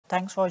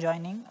thanks for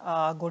joining.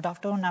 Good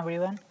afternoon,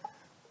 everyone.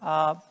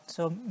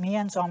 So me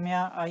and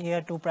Soumya are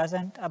here to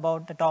present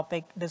about the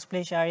topic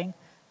display sharing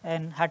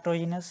in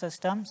heterogeneous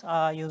systems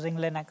using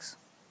Linux.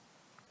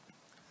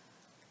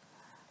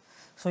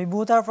 So we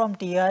both are from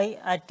TI.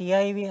 At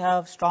TI, we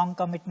have strong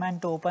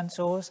commitment to open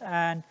source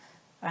and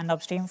an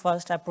upstream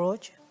first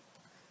approach.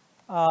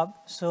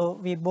 So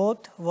we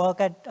both work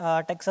at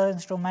Texas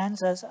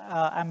Instruments as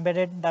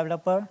embedded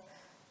developer,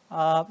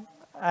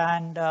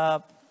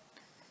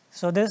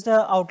 so this is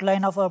the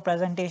outline of our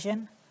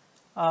presentation.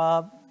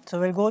 So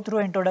we'll go through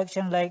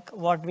introduction, like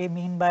what we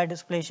mean by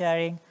display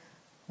sharing,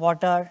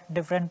 what are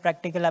different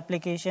practical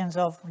applications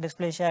of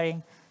display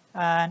sharing,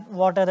 and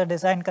what are the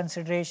design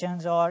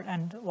considerations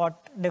and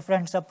what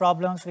different sub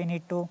problems we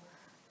need to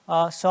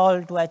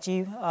solve to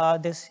achieve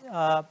this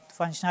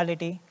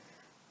functionality.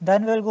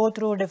 Then we'll go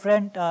through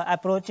different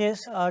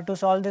approaches to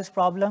solve this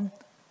problem.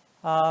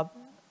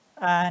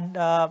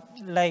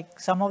 Like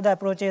some of the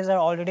approaches are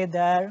already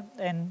there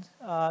in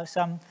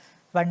some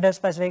vendor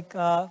specific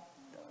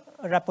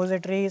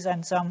repositories,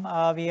 and some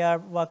we are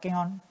working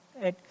on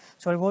it.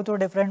 So we'll go through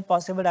different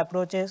possible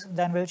approaches,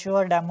 then we'll show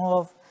a demo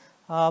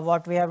of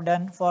what we have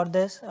done for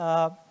this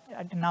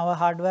in our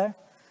hardware,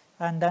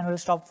 and then we'll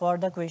stop for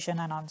the question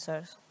and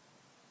answers.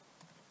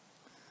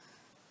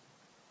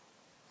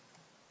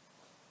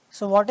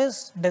 So what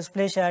is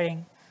display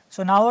sharing?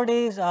 So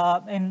nowadays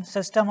in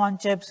system on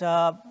chips,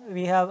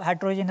 we have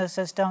heterogeneous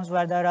systems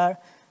where there are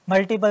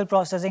multiple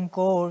processing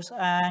cores,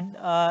 and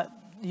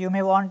you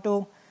may want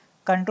to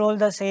control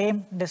the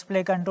same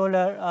display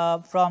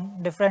controller from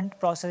different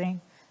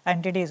processing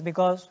entities,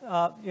 because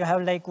you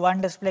have like one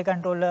display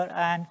controller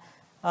and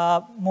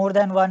more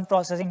than one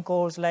processing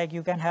cores. Like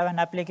you can have an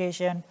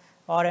application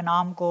or an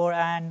ARM core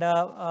and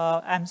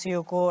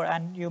MCU core,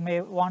 and you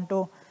may want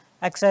to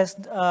access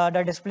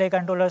the display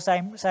controller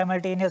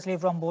simultaneously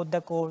from both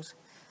the cores.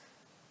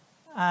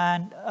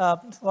 And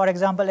for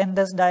example, in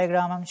this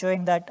diagram, I'm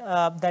showing that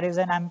there is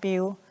an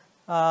MPU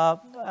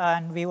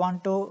and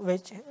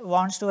which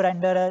wants to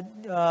render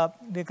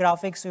the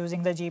graphics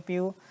using the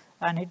GPU,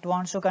 and it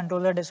wants to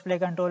control the display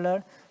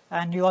controller.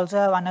 And you also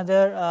have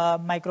another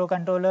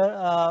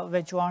microcontroller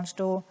which wants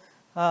to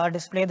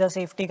display the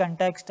safety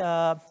context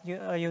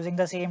using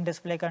the same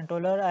display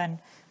controller and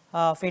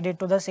feed it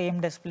to the same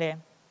display.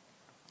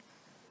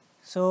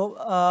 So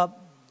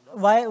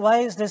why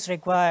is this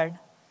required?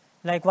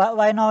 Like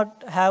why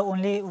not have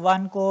only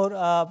one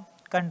core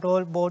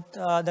control both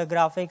the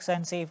graphics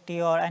and safety,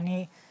 or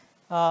any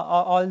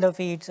all the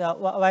feeds?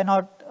 Why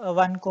not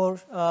one core?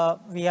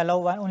 We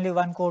allow only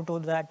one core to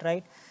that,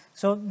 right?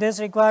 So this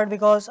required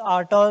because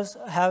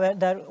RTOS have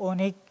their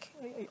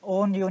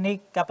own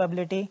unique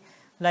capability.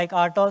 Like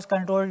RTOS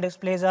controlled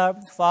displays are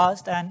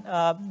fast, and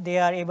they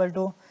are able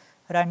to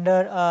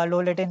render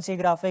low latency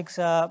graphics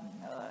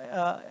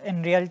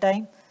in real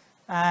time,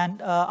 and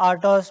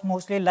RTOS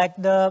mostly lack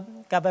the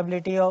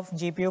capability of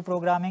GPU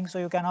programming, so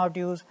you cannot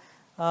use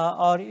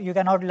or you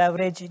cannot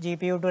leverage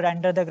GPU to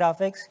render the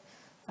graphics.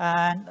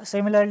 And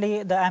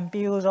similarly, the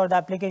MPUs or the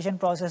application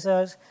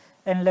processors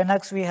in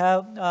Linux, we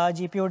have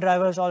GPU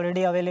drivers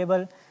already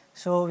available,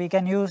 so we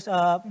can use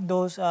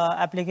those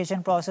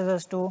application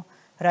processors to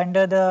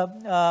render the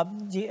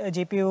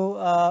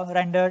GPU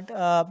rendered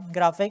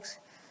graphics.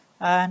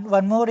 And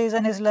one more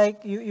reason is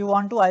like you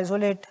want to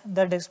isolate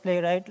the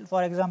display, right?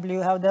 For example, you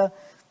have the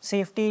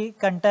safety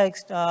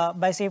context.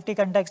 By safety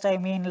context, I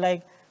mean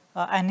like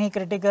any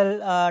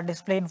critical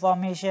display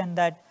information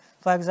that,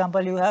 for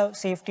example, you have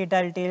safety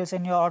telltales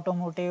in your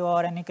automotive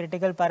or any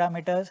critical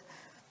parameters.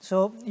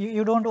 So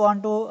you don't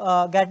want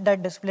to get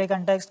that display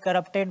context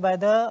corrupted by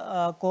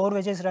the core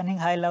which is running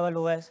high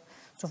level OS.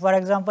 So for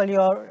example,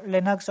 your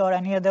Linux or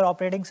any other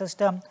operating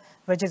system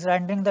which is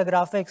rendering the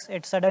graphics,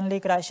 it suddenly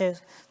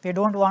crashes. We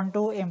don't want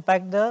to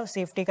impact the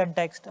safety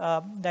context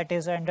that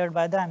is rendered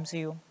by the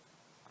MCU.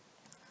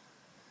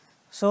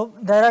 So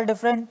there are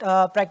different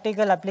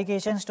practical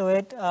applications to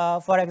it.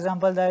 For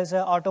example, there is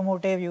an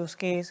automotive use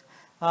case.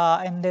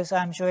 In this,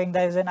 I'm showing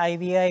there is an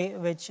IVI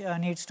which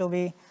needs to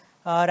be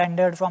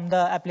rendered from the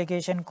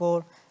application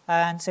core.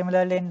 And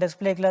similarly, in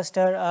display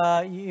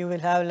cluster, you will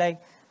have like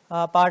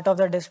part of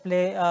the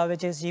display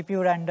which is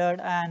GPU rendered,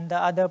 and the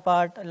other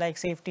part like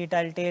safety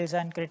telltales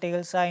and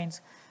critical signs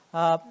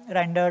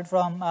rendered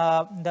from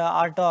the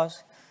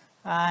RTOS.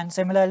 And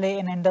similarly,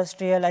 in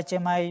industrial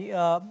HMI,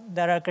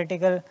 there are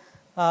critical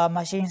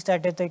machine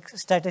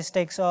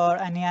statistics or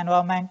any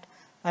environmental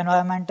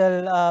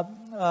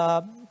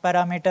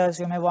parameters.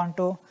 You may want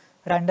to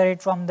render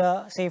it from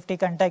the safety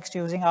context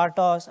using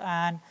RTOS,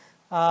 and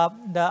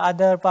the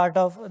other part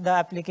of the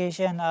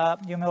application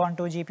you may want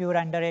to GPU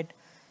render it.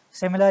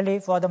 Similarly,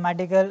 for the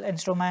medical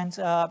instruments,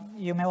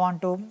 you may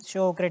want to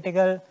show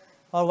critical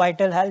or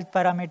vital health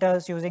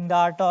parameters using the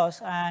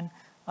RTOS, and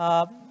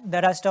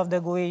the rest of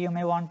the GUI you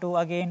may want to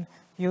again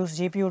use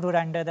GPU to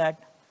render that.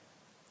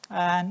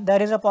 And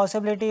there is a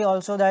possibility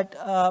also that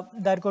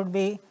there could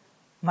be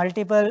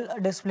multiple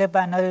display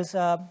panels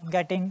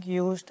getting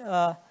used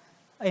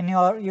in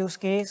your use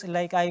case,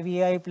 like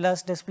IVI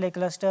plus display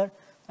cluster,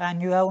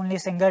 and you have only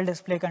single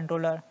display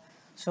controller.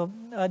 So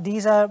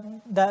these are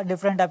the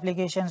different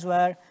applications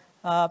where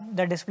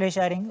the display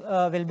sharing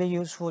will be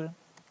useful.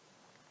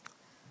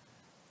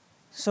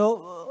 So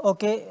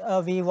okay,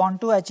 we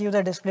want to achieve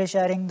the display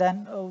sharing,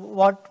 then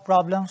what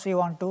problems we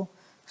want to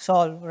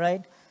solve,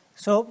 right?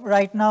 So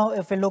right now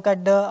if we look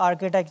at the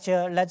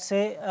architecture, let's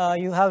say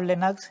you have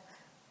Linux,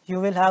 you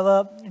will have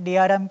a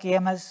DRM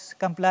KMS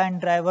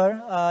compliant driver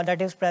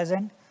that is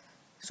present.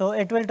 So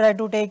it will try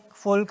to take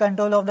full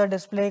control of the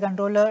display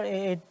controller.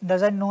 It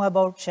doesn't know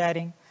about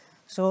sharing.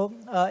 So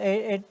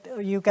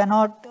you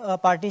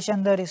cannot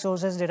partition the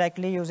resources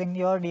directly using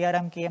your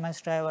DRM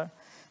KMS driver.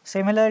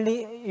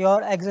 Similarly,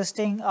 your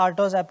existing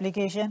RTOS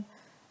application,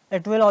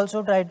 it will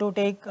also try to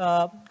take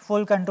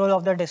full control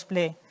of the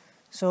display.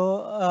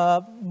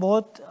 So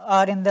both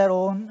are in their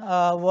own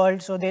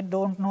world, so they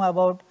don't know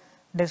about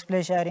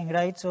display sharing,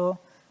 right? So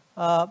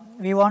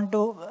we want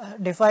to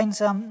define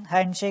some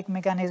handshake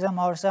mechanism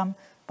or some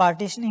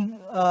partitioning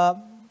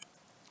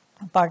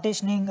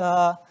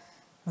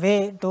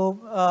way to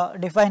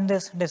define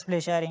this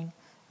display sharing,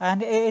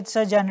 and it's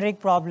a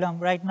generic problem.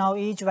 Right now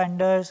each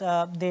vendors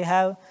they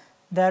have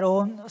their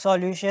own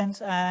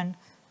solutions and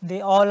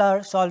they all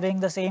are solving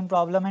the same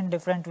problem in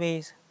different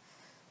ways.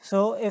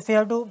 So if you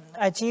have to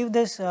achieve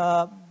this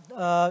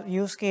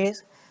use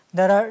case,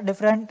 there are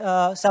different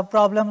sub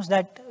problems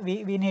that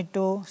we need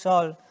to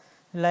solve.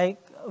 Like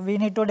we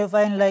need to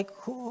define like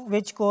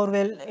which core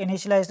will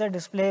initialize the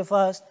display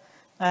first,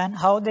 and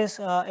how this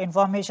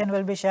information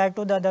will be shared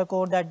to the other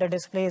core that the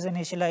display is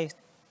initialized.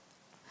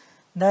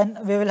 Then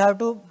we will have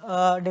to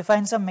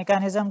define some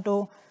mechanism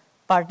to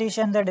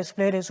partition the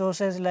display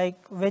resources, like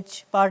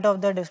which part of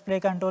the display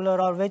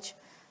controller or which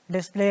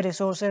display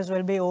resources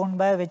will be owned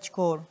by which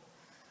core.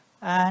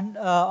 And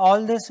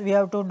all this we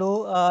have to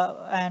do,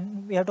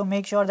 and we have to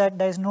make sure that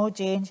there is no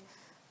change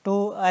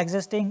to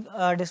existing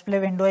display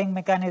windowing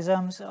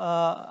mechanisms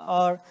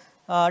or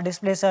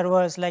display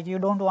servers. Like you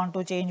don't want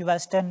to change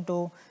Western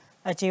to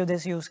achieve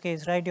this use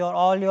case, right?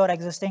 All your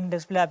existing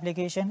display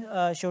application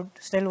should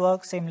still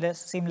work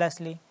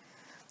seamlessly.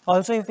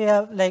 Also, if you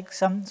have like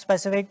some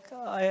specific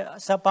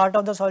part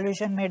of the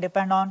solution may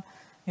depend on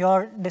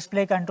your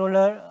display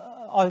controller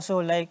also,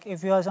 like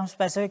if you have some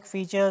specific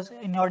features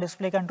in your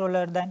display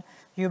controller, then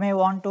you may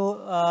want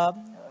to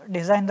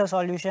design the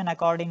solution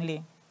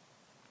accordingly.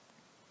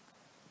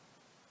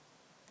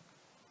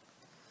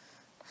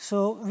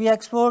 So we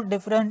explored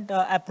different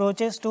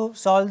approaches to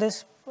solve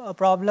this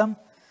problem.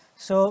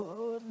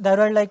 So there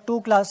were like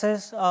two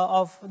classes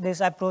of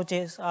these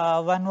approaches.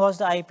 One was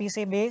the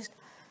IPC based.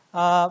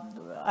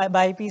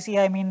 By IPC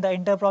I mean the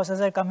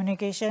interprocessor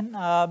communication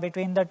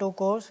between the two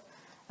cores,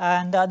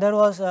 and the other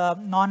was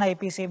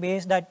non-IPC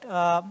based that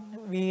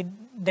we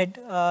did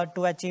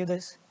to achieve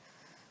this.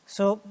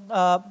 So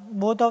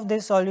both of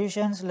these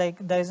solutions, like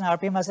there is an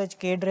RP message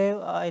K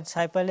drive, it's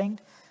hyperlinked.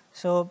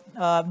 So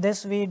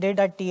this we did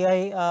at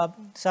TI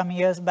some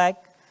years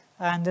back,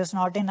 and this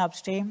not in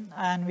upstream.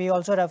 And we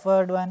also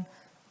referred one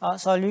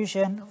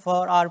solution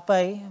for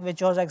RPI,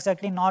 which was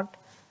exactly not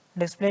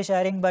display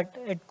sharing, but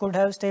it could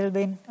have still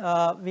been,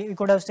 we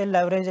could have still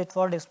leveraged it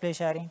for display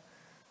sharing.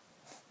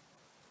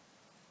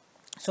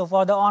 So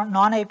for the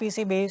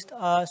non-IPC based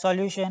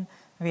solution,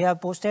 we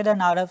have posted an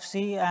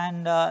RFC,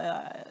 and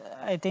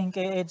I think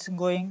it's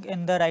going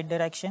in the right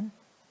direction.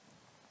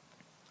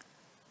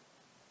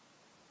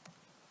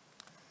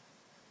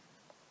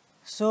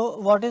 So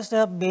what is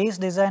the base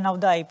design of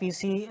the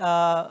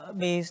IPC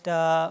based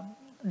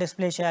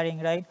display sharing,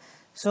 right?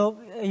 So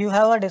you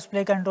have a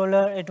display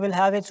controller, it will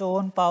have its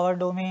own power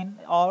domain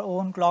or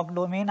own clock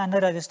domain and a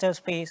register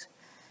space.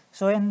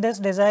 So in this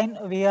design,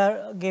 we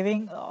are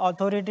giving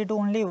authority to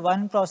only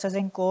one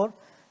processing core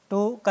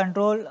to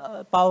control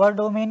power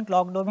domain,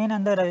 clock domain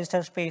and the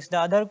register space. The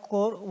other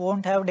core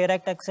won't have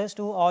direct access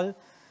to all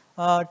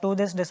to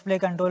this display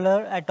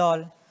controller at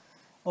all.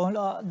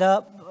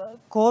 The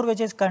core which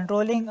is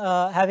controlling,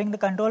 having the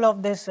control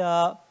of this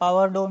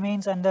power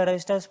domains and the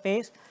register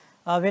space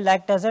will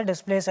act as a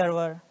display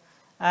server.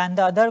 And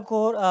the other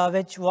core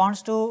which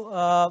wants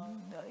to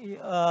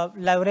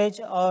leverage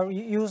or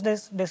use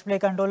this display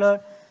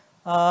controller,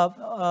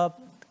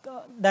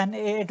 then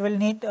it will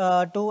need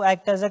to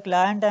act as a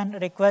client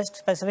and request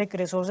specific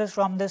resources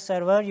from this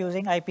server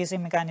using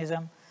IPC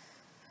mechanism.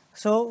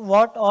 So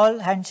what all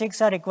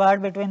handshakes are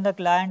required between the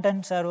client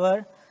and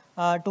server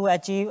to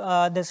achieve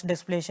this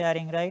display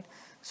sharing, right?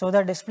 So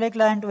the display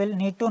client will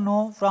need to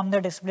know from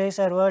the display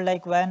server,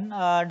 like when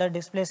the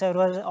display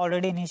server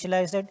already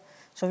initialized it.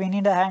 So we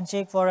need a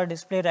handshake for a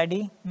display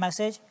ready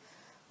message.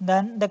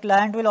 Then the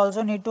client will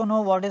also need to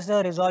know what is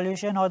the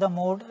resolution or the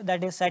mode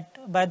that is set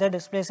by the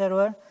display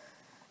server.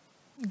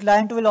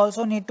 Client will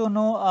also need to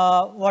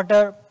know what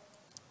are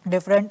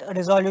different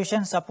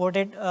resolutions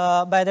supported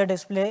by the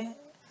display,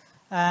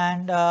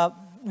 and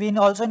we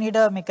also need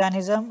a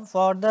mechanism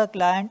for the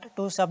client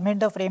to submit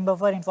the frame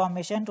buffer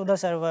information to the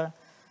server.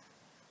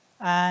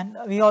 And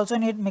we also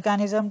need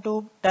mechanism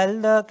to tell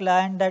the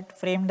client that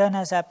frame done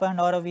has happened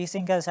or a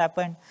vsync has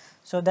happened.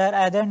 So there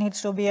either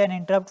needs to be an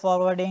interrupt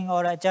forwarding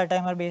or HR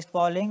timer based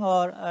polling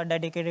or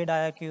dedicated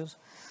IRQs.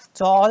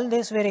 So all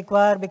this we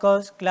require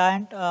because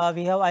client,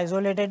 we have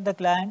isolated the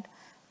client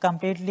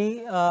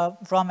completely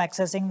from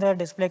accessing the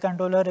display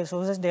controller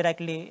resources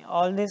directly.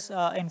 All this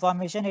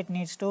information it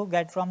needs to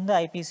get from the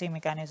IPC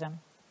mechanism.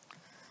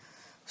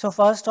 So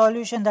first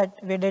solution that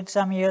we did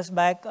some years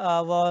back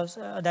was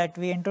that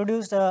we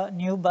introduced a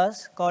new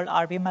bus called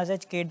RP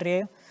message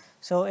K-Drive.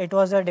 So it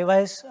was a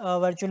device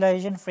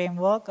virtualization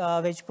framework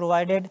which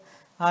provided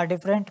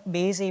different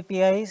base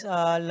APIs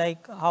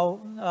like how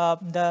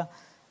the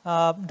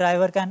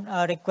driver can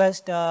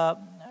request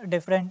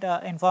different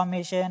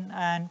information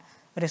and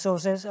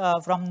resources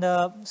from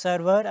the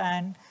server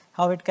and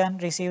how it can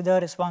receive the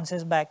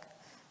responses back.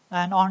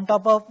 And on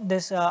top of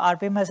this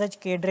RP message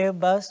K-Drive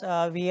bus,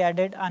 we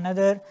added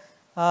another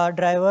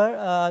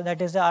driver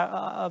that is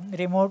the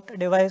remote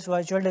device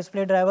virtual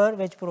display driver,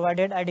 which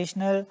provided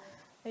additional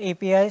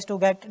APIs to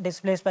get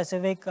display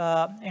specific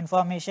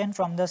information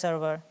from the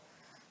server.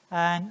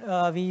 And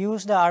we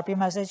use the RP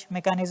message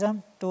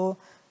mechanism to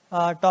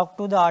talk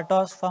to the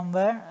RTOS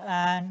firmware,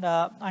 and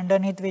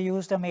underneath we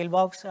use the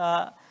mailbox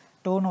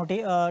to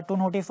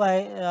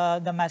notify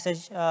the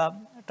message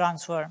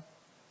transfer.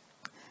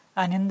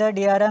 And in the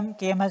DRM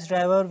KMS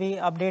driver, we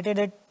updated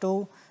it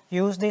to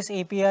use these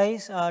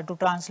APIs to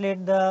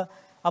translate the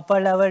upper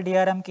level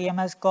DRM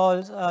KMS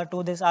calls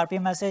to this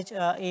RP message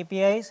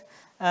APIs,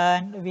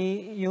 and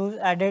we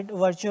added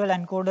virtual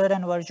encoder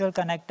and virtual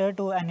connector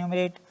to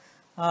enumerate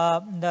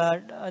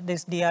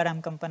this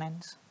DRM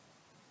components.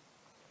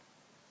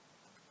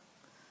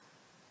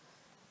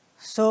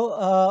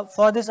 So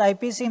for this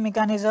IPC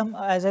mechanism,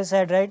 as I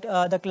said, right,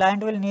 the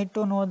client will need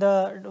to know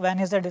when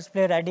is the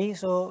display ready.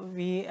 So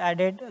we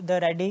added the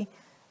ready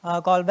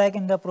callback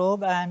in the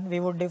probe, and we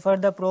would defer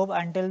the probe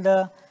until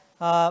the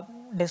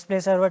display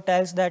server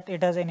tells that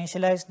it has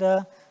initialized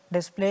the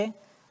display.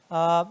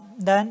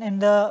 Then in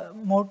the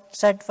mode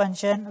set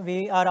function,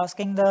 we are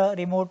asking the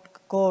remote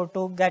core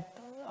to get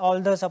all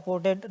the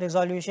supported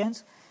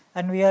resolutions,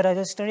 and we are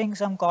registering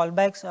some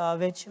callbacks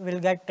which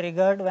will get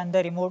triggered when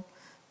the remote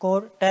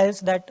core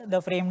tells that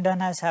the frame done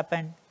has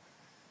happened.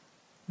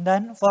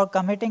 Then for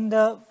committing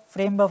the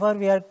frame buffer,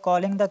 we are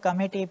calling the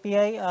commit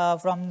API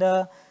from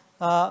the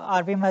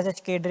RP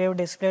message K-Drive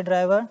display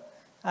driver,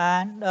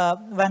 and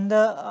when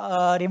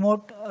the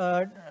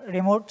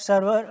remote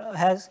server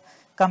has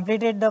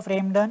completed the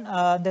frame done,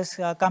 this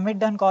commit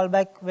done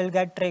callback will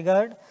get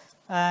triggered,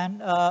 and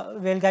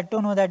we'll get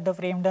to know that the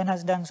frame done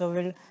has done. So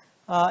we'll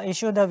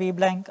issue the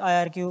vblank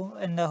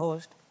IRQ in the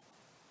host.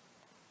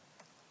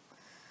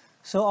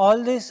 So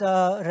all these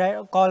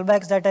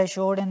callbacks that I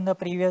showed in the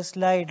previous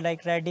slide,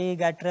 like ready,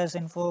 getrest,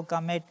 info,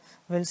 commit,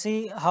 we'll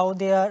see how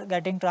they are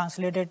getting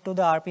translated to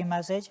the RP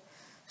message.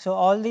 So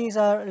all these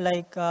are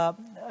like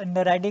in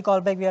the ready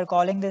callback, we are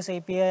calling this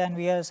API and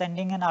we are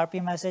sending an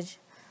RP message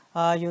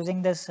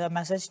using this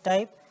message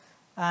type.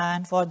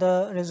 And for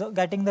the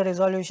getting the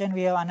resolution,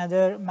 we have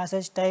another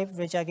message type,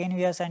 which again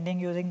we are sending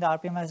using the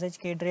RP message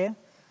K-Drive.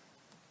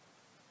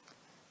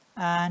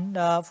 And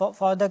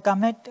for the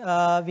commit,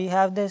 we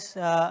have this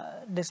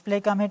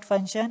display commit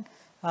function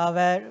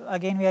where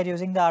again we are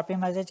using the RP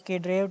message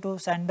K-Drive to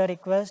send the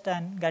request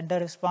and get the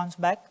response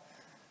back.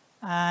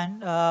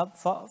 And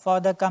for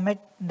the commit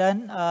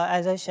done,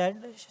 as I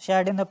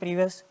shared in the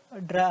previous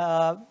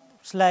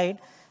slide,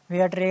 we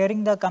are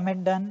triggering the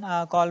commit done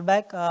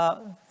callback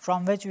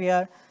from which we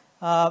are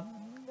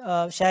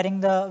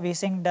sharing the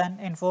vsync done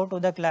info to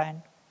the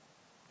client.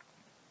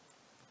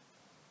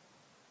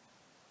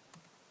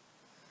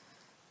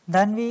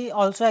 Then we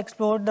also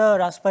explored the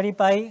Raspberry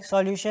Pi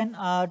solution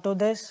to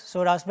this.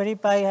 So Raspberry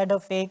Pi had a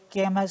fake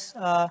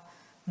KMS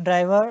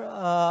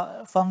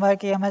driver, firmware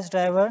KMS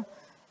driver,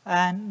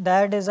 and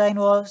their design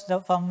was the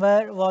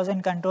firmware was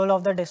in control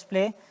of the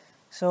display.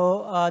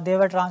 So they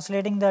were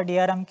translating the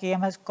DRM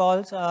KMS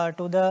calls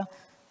to the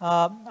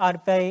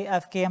RPI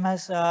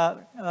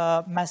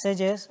FKMS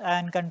messages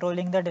and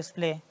controlling the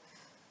display.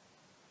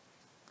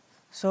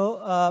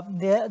 So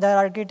their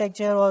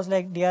architecture was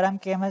like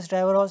DRM KMS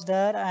driver was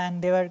there,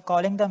 and they were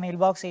calling the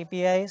mailbox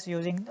APIs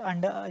using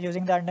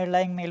the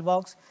underlying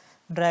mailbox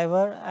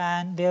driver,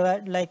 and they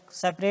were like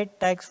separate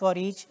tags for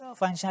each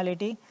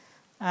functionality,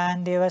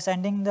 and they were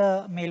sending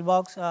the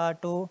mailbox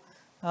to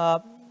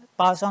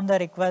pass on the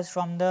request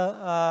from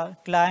the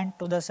client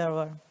to the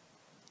server,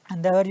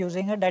 and they were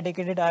using a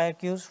dedicated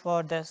IRQs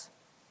for this.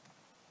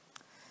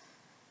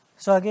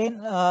 So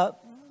again,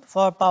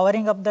 for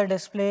powering up the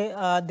display,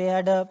 they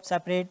had a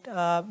separate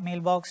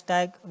mailbox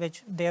tag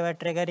which they were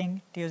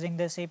triggering using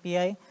this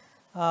API.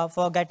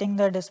 For getting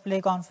the display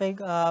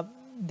config,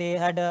 they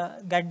had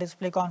a get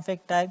display config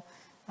tag,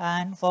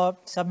 and for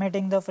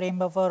submitting the frame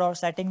buffer or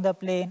setting the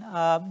plane,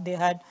 they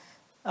had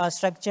a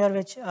structure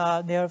which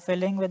they are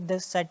filling with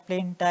this set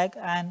plane tag,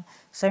 and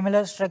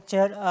similar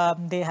structure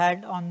they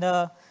had on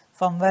the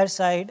firmware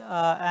side,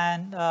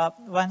 and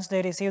once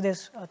they receive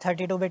this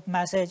 32-bit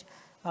message,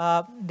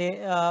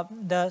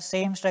 the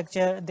same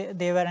structure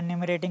they were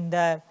enumerating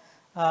there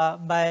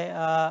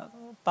by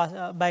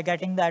by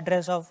getting the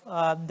address of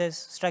this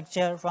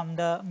structure from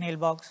the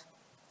mailbox.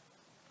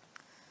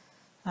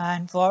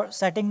 And for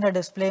setting the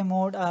display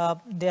mode,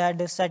 they had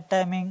this set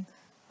timing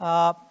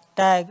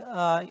tag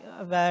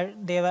where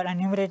they were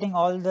enumerating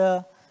all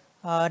the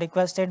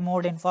requested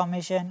mode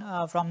information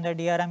from the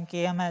DRM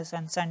KMS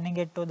and sending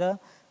it to the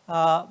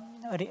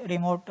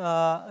remote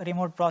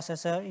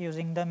processor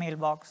using the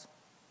mailbox.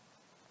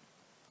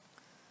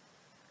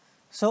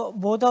 So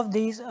both of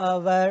these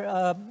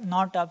were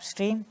not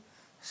upstream.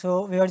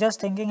 So we were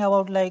just thinking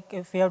about like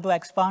if we have to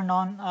expand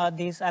on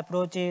these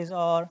approaches,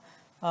 or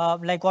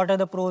like what are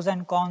the pros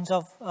and cons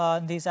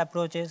of these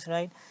approaches,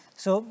 right?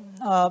 So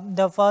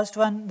the first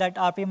one, that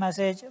RP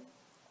message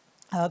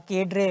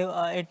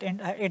K-Drive,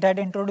 it had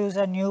introduced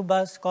a new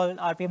bus called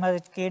RP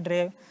message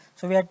K-Drive.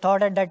 So we had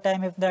thought at that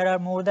time, if there are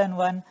more than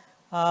one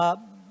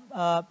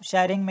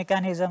sharing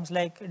mechanisms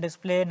like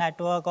display,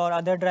 network, or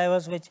other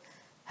drivers which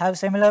have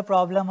similar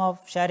problem of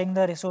sharing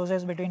the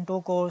resources between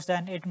two cores,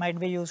 then it might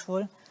be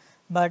useful.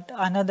 But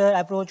another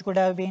approach could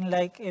have been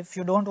like, if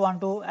you don't want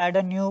to add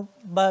a new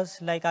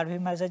bus like RP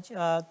message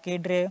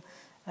K-Drive,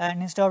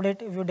 and instead of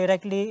it, if you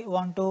directly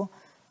want to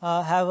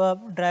have a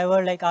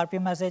driver like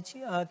RP message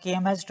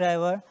KMS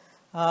driver,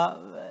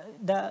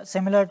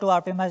 similar to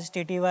RP message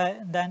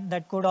TTY, then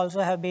that could also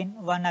have been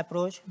one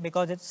approach,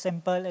 because it's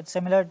simple. It's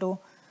similar to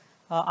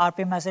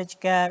RP message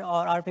care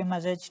or RP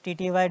message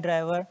TTY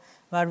driver,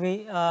 where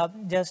we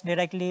just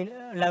directly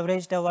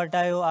leverage the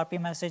Vertio RP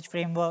message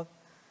framework.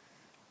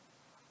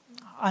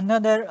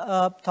 Another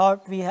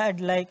thought we had,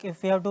 like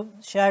if we have to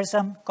share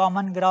some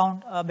common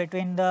ground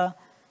between the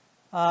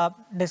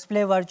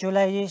display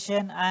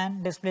virtualization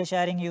and display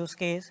sharing use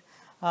case,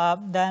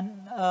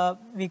 then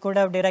we could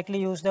have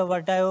directly used the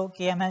Vertio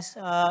KMS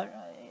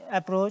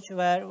approach,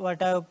 where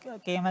Vertio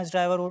KMS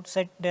driver would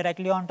sit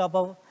directly on top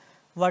of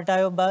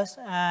Vertio bus,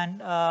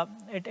 and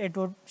it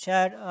would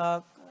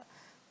share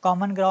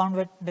common ground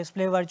with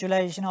display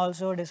virtualization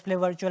also. Display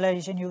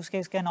virtualization use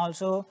case can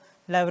also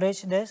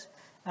leverage this,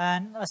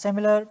 and a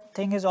similar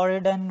thing is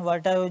already done in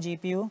Vertio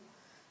GPU.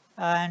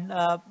 And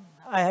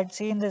I had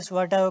seen this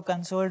Vertio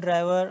console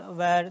driver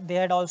where they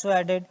had also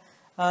added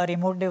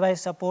remote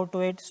device support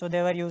to it. So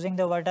they were using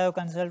the Vertio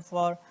console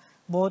for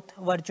both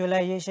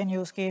virtualization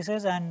use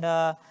cases and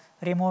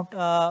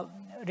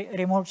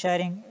remote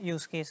sharing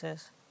use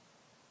cases.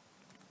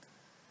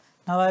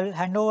 Now I will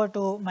hand over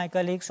to my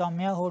colleague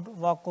Soumya, who would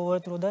walk over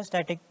through the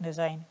static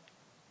design.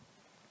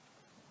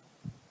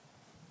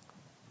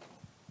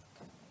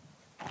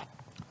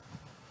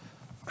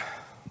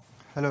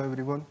 Hello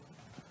everyone.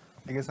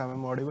 I guess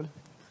I'm audible.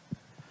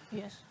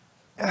 Yes.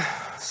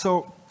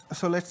 So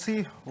let's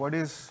see what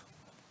is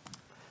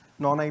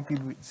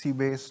non-IPC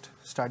based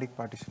static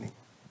partitioning.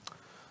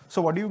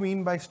 So what do you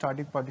mean by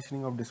static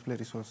partitioning of display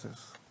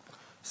resources?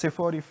 Say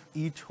for if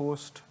each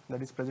host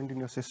that is present in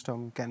your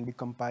system can be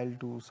compiled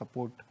to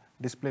support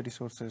display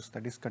resources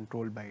that is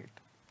controlled by it.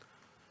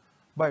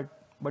 But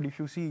if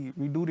you see,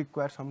 we do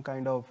require some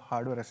kind of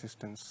hardware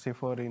assistance. Say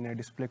for in a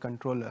display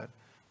controller,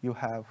 you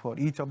have for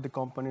each of the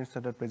components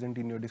that are present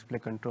in your display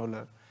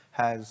controller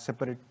has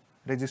separate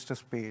register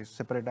space,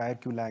 separate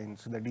IRQ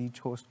lines that each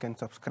host can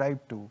subscribe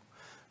to.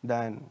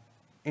 Then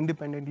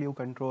independently you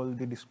control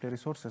the display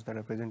resources that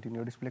are present in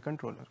your display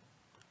controller.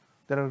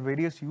 There are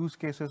various use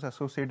cases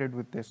associated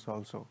with this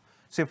also.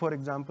 Say for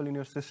example, in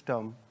your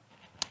system,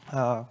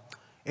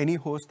 any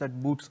host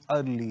that boots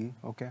early,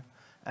 okay,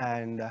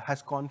 and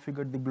has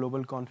configured the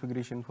global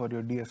configuration for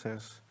your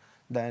DSS,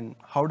 then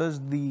how does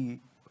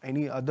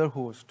any other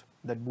host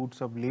that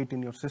boots up late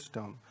in your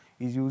system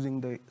is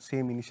using the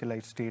same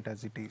initialized state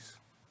as it is?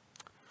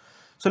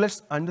 So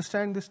let's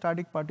understand the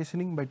static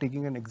partitioning by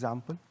taking an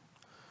example.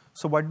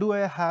 So what do I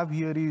have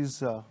here is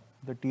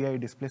the TI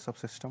display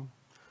subsystem.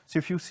 So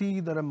if you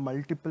see, there are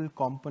multiple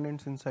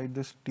components inside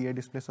this TI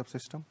display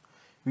subsystem.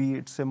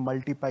 It's a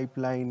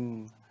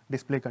multi-pipeline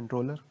display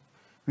controller.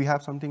 We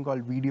have something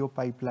called video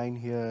pipeline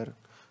here.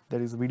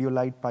 There is video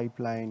light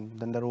pipeline.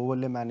 Then there are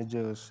overlay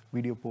managers,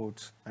 video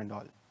ports, and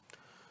all.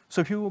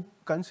 So if you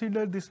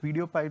consider this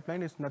video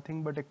pipeline, it's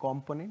nothing but a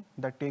component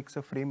that takes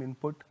a frame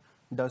input,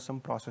 does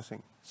some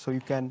processing. So you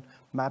can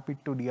map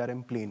it to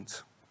DRM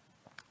planes.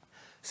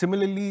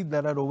 Similarly,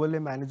 there are overlay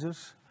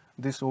managers.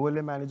 This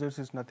overlay managers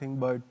is nothing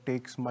but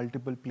takes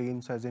multiple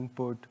planes as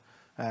input,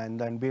 and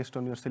then based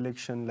on your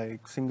selection,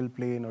 like single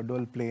plane or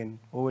dual plane,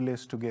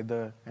 overlays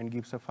together and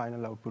gives a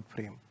final output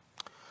frame.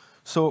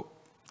 So,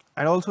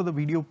 and also the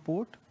video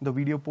port. The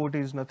video port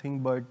is nothing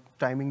but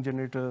timing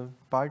generator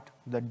part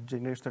that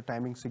generates the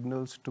timing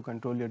signals to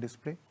control your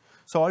display.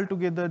 So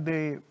altogether,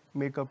 they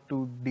make up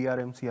to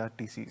DRM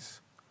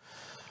CRTCs.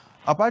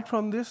 Apart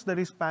from this, there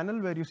is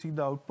panel where you see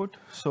the output.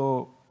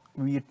 So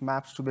it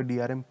maps to the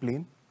DRM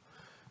plane.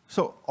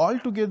 So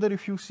altogether,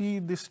 if you see,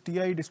 this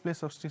TI display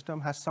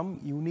subsystem has some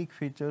unique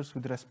features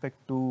with respect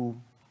to,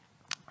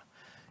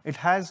 it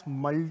has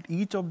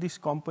each of these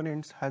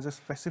components has a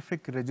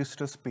specific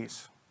register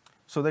space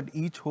so that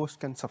each host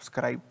can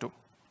subscribe to.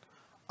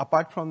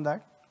 Apart from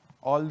that,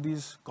 all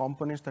these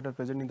components that are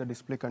present in the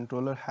display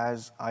controller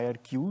has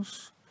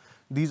IRQs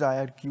these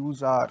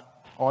IRQs are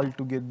all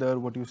together,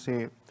 what you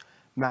say,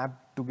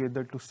 mapped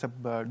together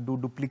to do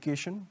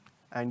duplication,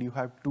 and you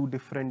have two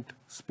different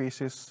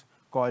spaces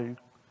called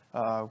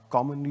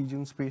common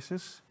region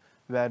spaces,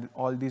 where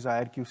all these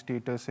IRQ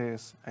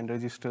statuses and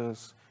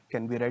registers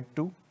can be read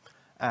to.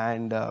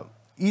 And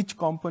each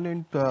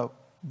component,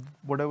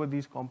 whatever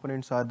these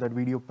components are, that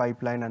video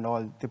pipeline and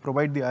all, they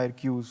provide the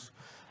IRQs,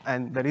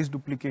 and there is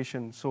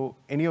duplication. So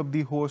any of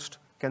the hosts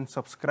can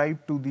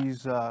subscribe to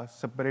these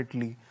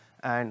separately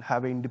and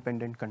have an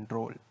independent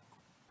control.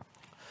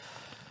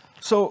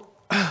 So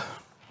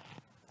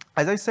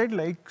as I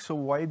said, so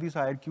why these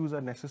IRQs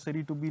are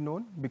necessary to be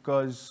known?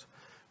 Because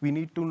we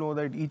need to know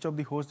that each of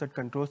the hosts that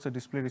controls the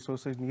display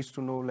resources needs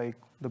to know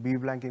the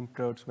B-blank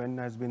interrupts, when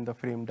has been the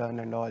frame done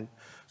and all.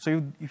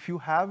 So if you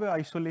have an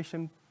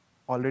isolation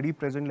already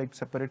present, like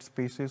separate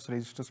spaces,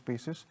 register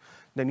spaces,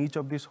 then each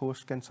of these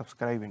hosts can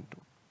subscribe into.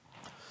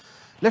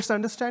 Let's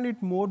understand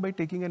it more by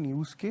taking an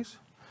use case.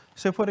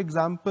 So for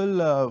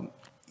example,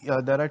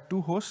 there are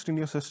two hosts in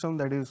your system,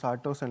 that is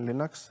RTOS and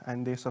Linux,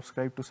 and they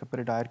subscribe to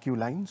separate IRQ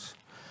lines.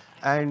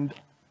 And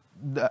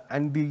the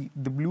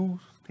blue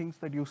things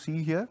that you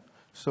see here,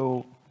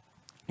 so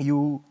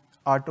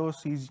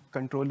RTOS is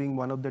controlling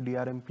one of the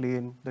DRM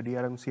plane, the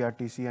DRM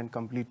CRTC, and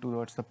complete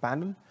towards the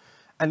panel.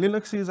 And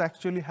Linux is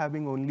actually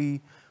having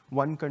only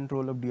one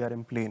control of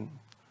DRM plane.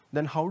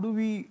 Then how do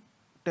we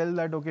tell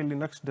that, okay,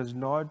 Linux does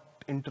not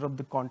interrupt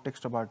the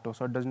context of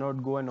RTOS, or does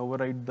not go and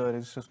override the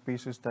register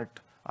spaces that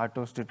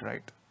RTOS did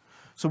write?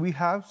 So we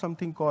have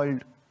something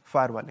called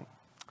firewalling.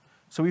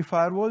 So we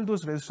firewall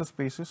those register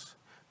spaces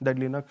that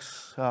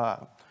Linux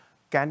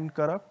can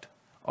corrupt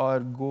or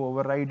go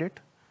override it.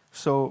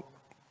 So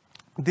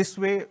this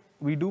way,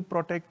 we do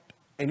protect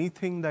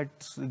anything that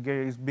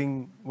is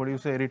being,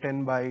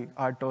 written by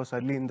RTOS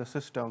early in the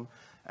system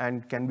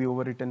and can be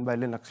overwritten by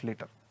Linux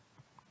later.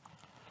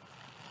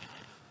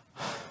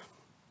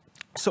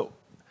 So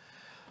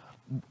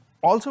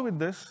also with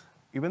this,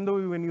 even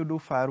though when you do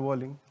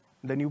firewalling,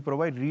 then you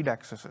provide read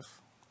accesses.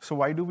 So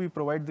why do we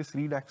provide this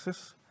read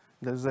access?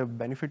 There's a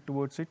benefit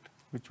towards it,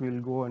 which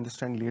we'll go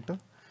understand later.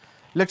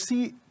 Let's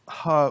see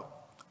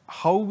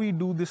how we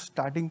do this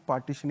starting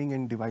partitioning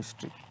in device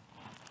tree.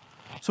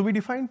 So we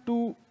define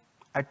two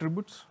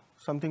attributes,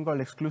 something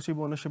called exclusive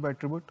ownership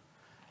attribute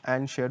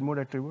and shared mode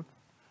attribute.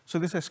 So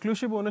this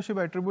exclusive ownership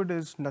attribute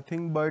is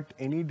nothing but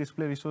any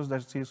display resource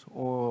that is,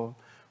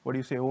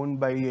 owned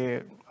by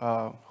a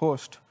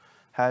host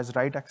has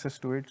write access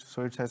to it,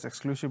 so it has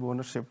exclusive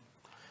ownership.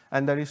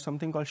 And there is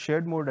something called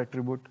shared mode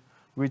attribute,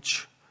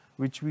 which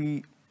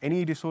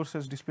any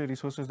resources, display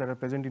resources that are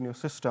present in your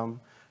system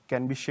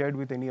can be shared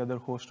with any other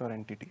host or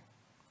entity.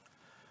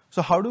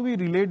 So how do we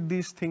relate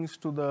these things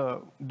to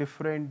the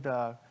different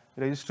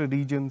register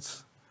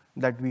regions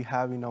that we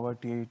have in our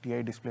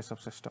TI display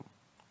subsystem?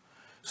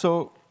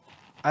 So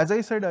as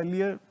I said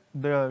earlier,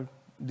 the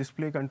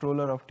display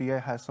controller of TI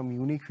has some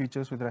unique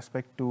features with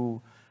respect to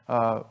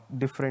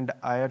different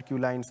IRQ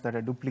lines that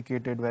are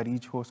duplicated, where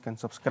each host can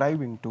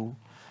subscribe into.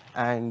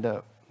 And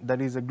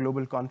there is a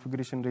global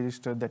configuration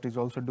register that is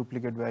also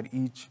duplicate, where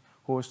each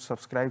host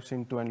subscribes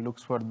into and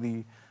looks for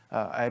the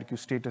IRQ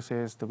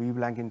statuses, the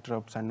VBlank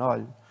interrupts and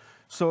all.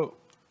 So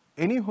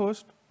any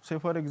host, say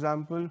for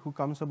example, who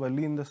comes up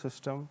early in the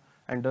system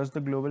and does the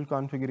global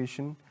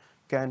configuration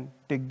can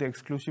take the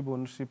exclusive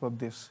ownership of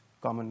this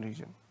common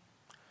region.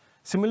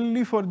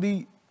 Similarly for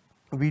the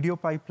video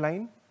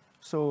pipeline,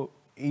 so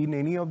in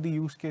any of the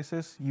use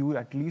cases, you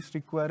at least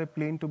require a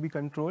plane to be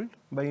controlled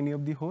by any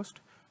of the hosts,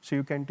 so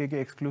you can take an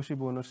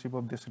exclusive ownership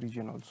of this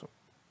region also.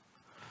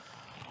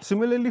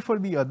 Similarly for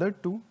the other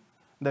two,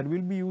 there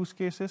will be use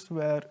cases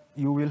where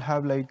you will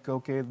have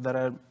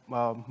there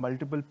are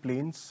multiple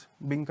planes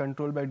being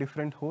controlled by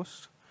different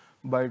hosts,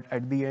 but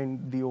at the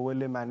end, the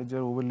overlay manager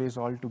overlays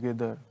all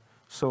together.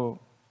 So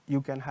you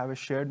can have a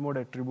shared mode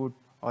attribute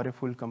or a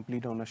full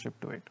complete ownership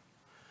to it.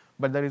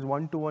 But there is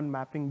one-to-one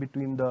mapping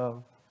between the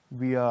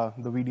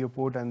video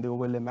port and the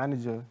overlay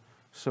manager.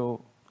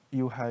 So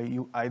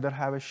you either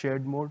have a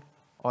shared mode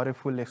or a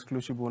full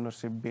exclusive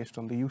ownership based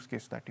on the use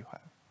case that you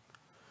have.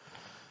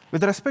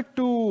 With respect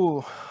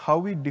to how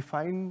we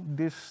define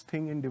this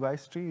thing in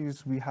device tree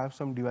is we have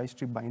some device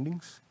tree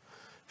bindings.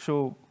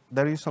 So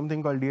there is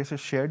something called DSS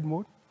shared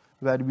mode,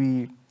 where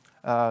we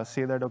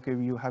say that, okay,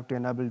 you have to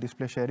enable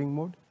display sharing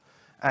mode,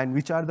 and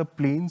which are the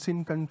planes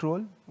in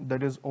control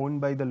that is owned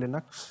by the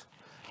Linux,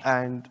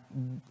 and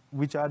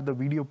which are the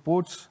video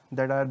ports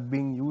that are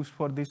being used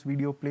for these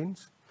video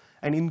planes.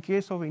 And in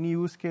case of any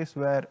use case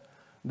where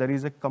there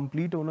is a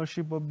complete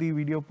ownership of the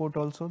video port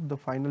also, the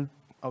final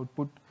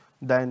output,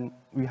 then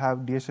we have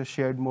DSS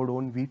shared mode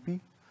own VP.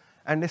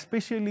 And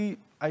especially,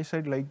 I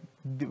said,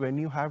 when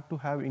you have to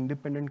have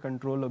independent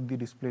control of the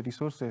display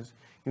resources,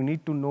 you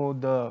need to know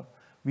the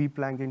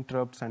VPlank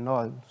interrupts and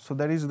all. So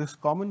there is this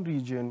common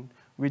region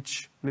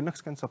which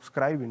Linux can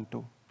subscribe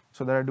into.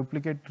 So there are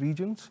duplicate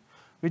regions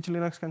which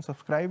Linux can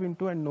subscribe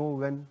into and know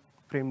when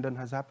frame done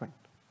has happened.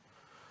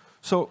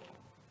 So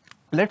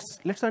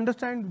Let's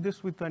understand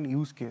this with an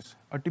use case.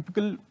 A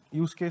typical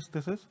use case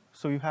this is.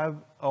 So you have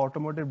an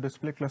automotive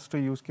display cluster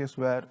use case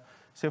where,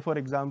 say for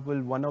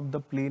example, one of the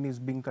plane is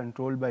being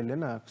controlled by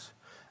Linux,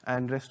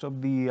 and rest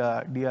of the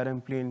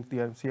DRM plane, the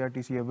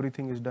CRTC,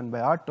 everything is done by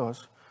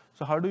RTOS.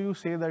 So how do you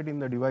say that in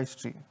the device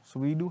tree? So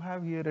we do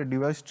have here a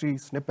device tree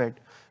snippet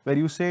where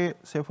you say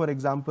for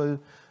example,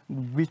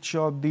 which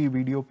of the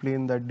video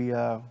plane that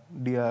the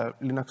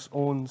Linux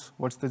owns,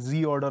 what's the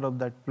Z order of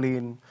that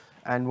plane,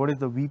 and what is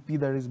the VP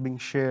that is being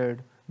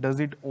shared, does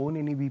it own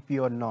any VP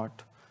or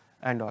not,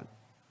 and all.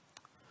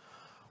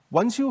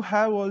 Once you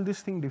have all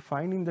these things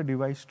defined in the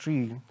device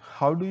tree,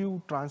 how do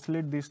you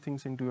translate these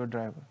things into your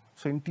driver?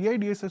 So in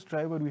TIDSS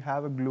driver, we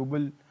have a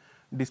global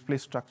display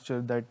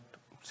structure that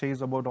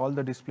says about all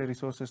the display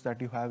resources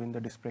that you have in the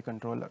display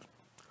controller.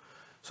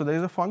 So there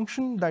is a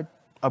function that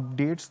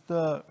updates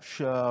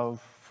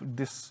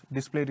this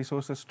display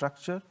resources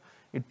structure.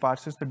 It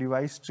parses the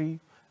device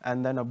tree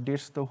and then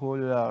updates the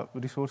whole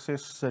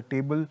resources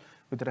table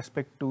with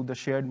respect to the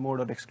shared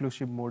mode or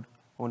exclusive mode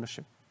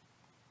ownership.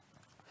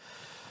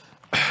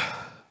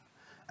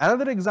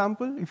 Another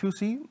example, if you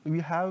see, we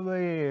have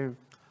a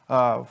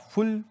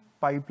full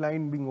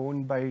pipeline being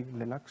owned by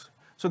Linux.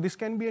 So this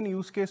can be a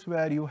use case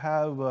where you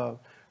have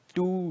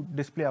two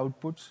display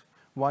outputs.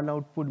 One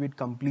output with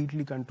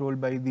completely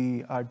controlled by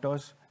the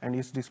RTOS and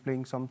is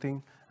displaying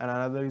something, and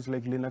another is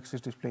like Linux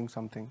is displaying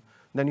something.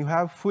 Then you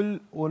have full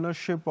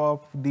ownership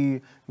of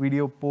the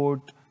video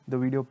port, the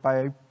video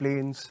pipe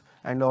planes,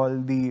 and all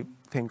the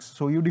things.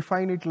 So you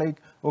define it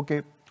like,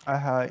 okay,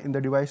 in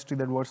the device tree,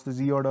 that what's the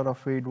Z order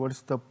of it,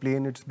 what's the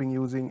plane it's being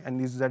using,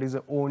 and that is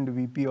a owned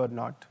VP or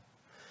not.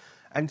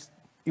 And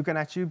you can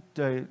achieve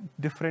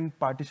different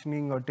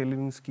partitioning or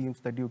tailoring schemes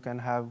that you can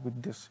have with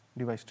this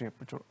device tree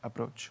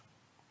approach.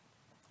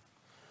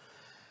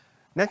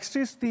 Next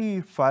is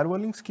the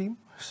firewalling scheme.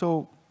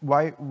 So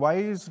why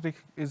is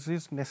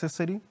this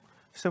necessary?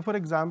 So for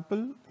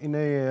example, in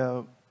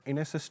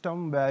a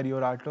system where your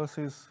RTOS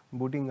is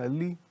booting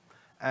early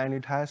and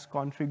it has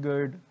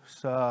configured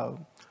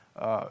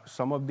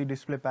some of the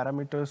display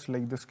parameters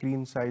like the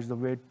screen size, the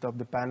width of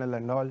the panel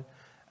and all,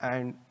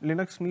 and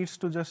Linux needs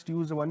to just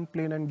use one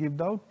plane and give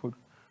the output.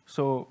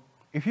 So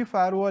if you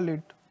firewall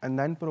it and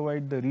then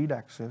provide the read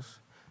access,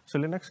 so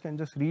Linux can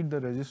just read the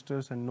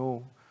registers and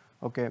know,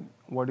 okay,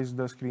 what is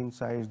the screen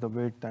size, the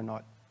width and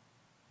all.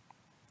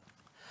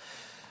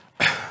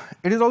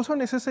 It is also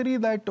necessary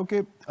that,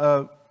 okay,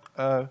 there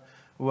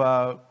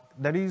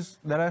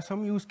are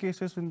some use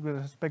cases with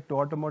respect to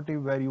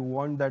automotive where you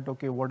want that,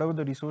 okay, whatever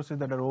the resources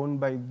that are owned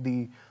by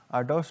the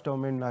RTOS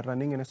domain are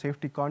running in a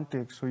safety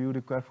context, so you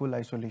require full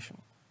isolation.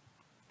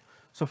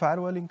 So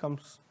firewalling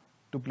comes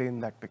to play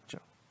in that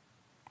picture.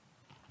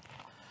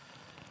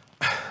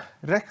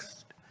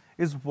 Next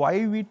is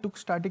why we took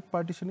static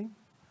partitioning.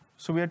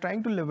 So we are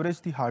trying to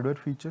leverage the hardware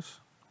features.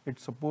 It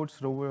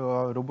supports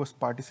robust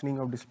partitioning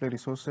of display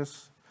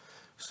resources.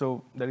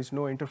 So there is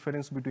no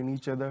interference between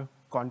each other.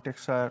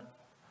 Contexts are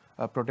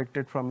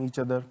protected from each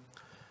other.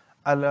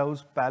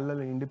 Allows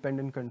parallel and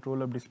independent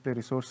control of display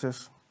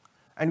resources.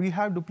 And we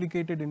have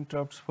duplicated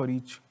interrupts for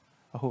each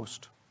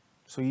host.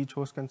 So each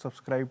host can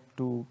subscribe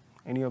to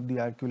any of the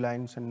RQ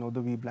lines and know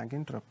the VBlank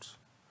interrupts.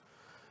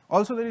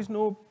 Also, there is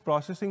no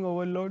processing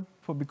overload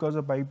because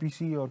of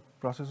IPC or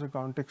processor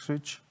context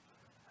switch.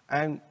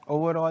 And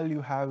overall,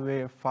 you have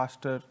a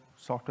faster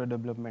software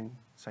development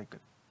cycle.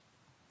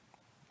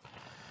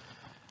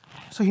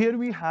 So here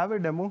we have a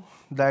demo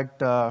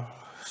that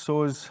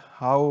shows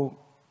how,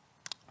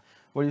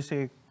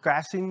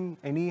 crashing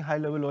any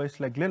high-level OS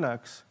like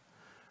Linux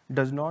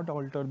does not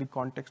alter the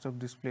context of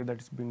display that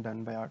is being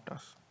done by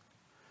RTOS.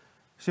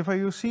 So if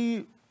you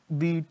see,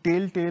 the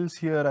telltales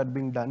here are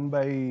being done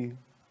by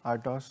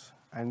RTOS,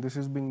 and this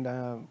is being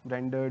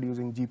rendered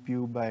using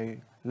GPU by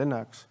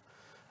Linux.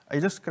 I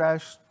just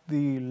crashed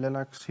the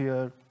Linux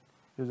here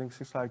using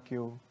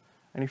sysRQ,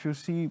 and if you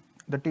see,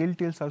 the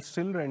telltales are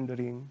still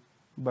rendering,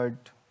 but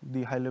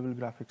the high-level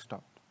graphics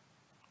stopped.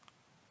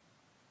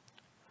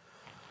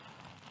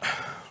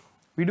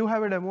 We do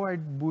have a demo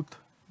at booth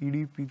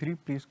EDP3.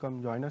 Please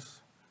come join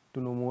us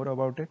to know more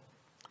about it.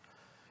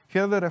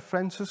 Here are the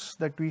references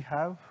that we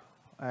have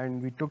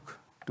and we took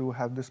to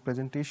have this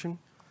presentation.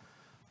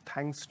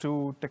 Thanks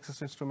to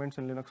Texas Instruments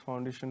and Linux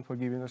Foundation for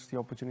giving us the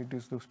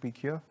opportunities to speak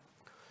here.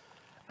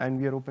 And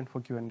we are open for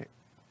Q&A.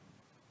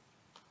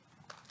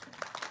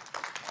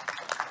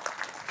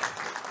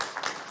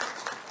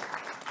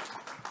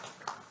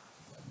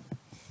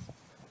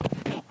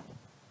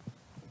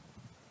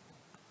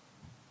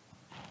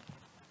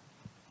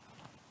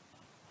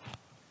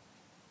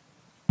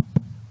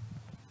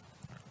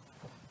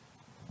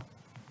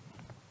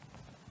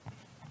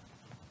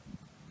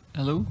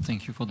 Hello,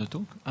 thank you for the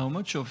talk. How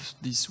much of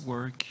this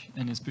work,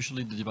 and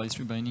especially the device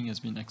rebinding, has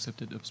been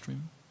accepted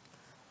upstream?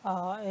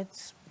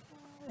 It's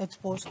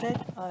posted.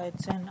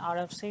 It's in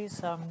RFC.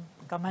 Some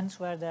comments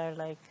were there,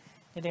 like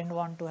they didn't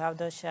want to have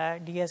the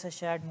DSS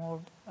shared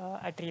mode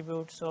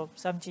attribute. So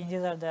some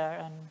changes are there,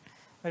 and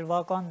we'll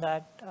work on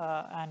that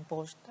and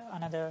post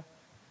another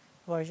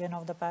version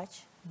of the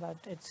patch, but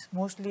it's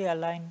mostly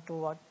aligned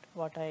to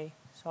what I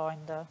saw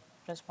in the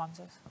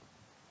responses.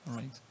 All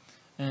right.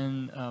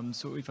 And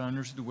so if I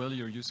understood well,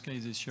 your use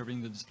case is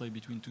sharing the display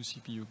between two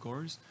CPU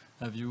cores.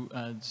 Have you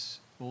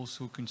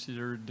also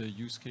considered the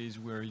use case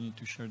where you need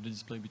to share the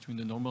display between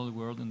the normal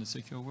world and the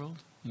secure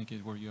world? In a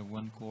case where you have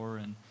one core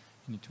and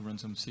you need to run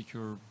some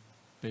secure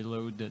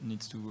payload that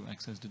needs to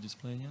access the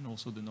display and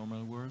also the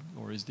normal world?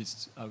 Or is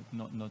this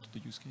not the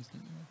use case that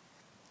you have?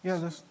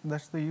 Yeah,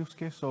 that's the use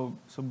case. So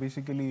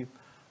basically,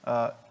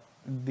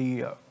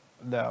 the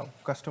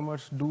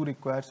customers do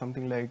require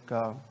something like,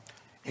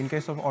 in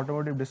case of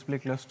automotive display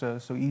cluster,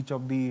 so each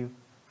of the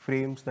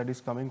frames that is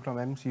coming from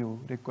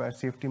MCU requires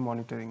safety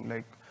monitoring.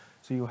 Like,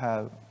 so you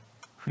have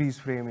freeze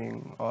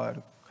framing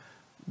or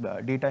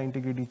the data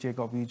integrity check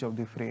of each of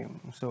the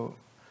frame. So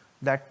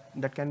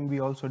that can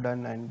be also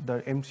done, and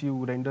the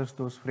MCU renders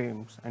those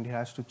frames and it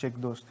has to check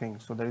those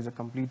things. So there is a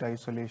complete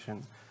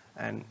isolation.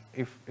 And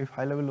if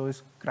high-level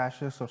OS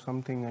crashes or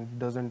something and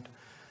doesn't,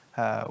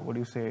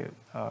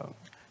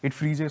 it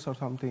freezes or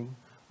something,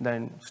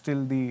 then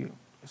still the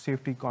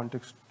safety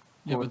context.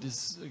 Yeah, but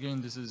this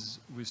is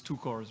with two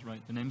cores,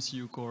 right? An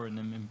MCU core and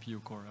an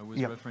MPU core. I was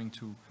referring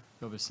to, you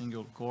have a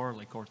single core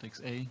like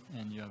Cortex-A,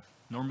 and you have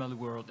normal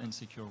world and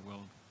secure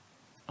world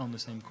on the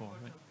same core,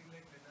 right?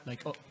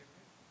 Like, oh,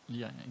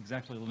 yeah,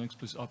 exactly, Linux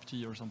plus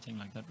Opti or something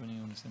like that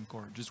running on the same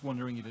core. Just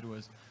wondering if it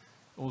was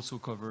also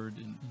covered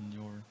in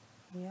your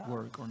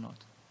work or not.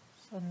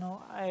 So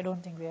no, I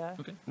don't think we are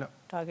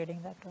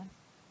targeting that one.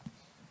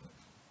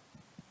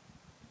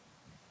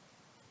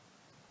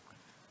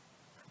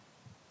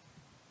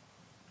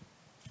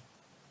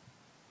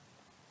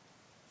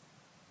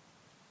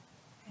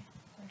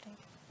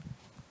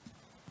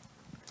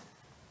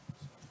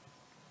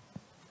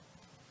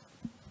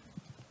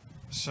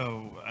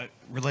 So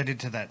related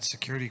to that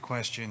security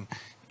question,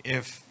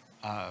 if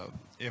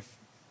the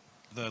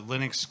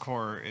Linux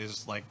core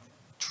is like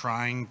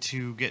trying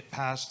to get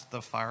past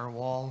the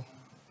firewall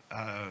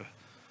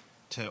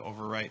to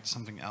overwrite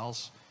something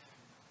else,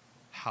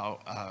 how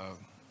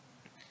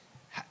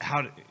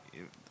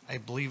I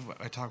believe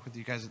I talked with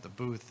you guys at the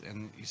booth,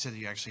 and you said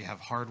you actually have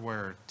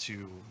hardware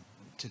to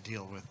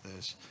deal with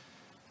this,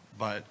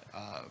 but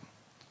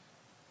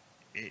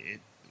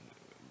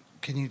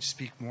can you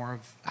speak more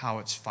of how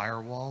it's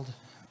firewalled?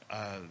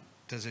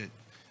 Does it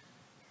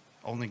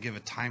only give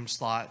a time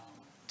slot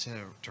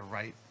to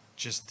write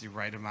just the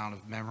right amount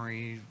of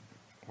memory,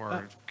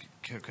 or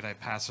could I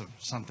pass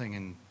something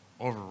and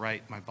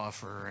overwrite my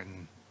buffer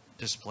and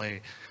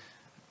display?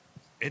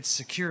 It's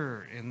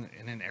secure in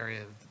an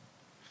area.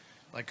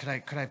 Like,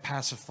 could I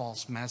pass a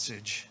false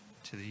message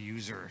to the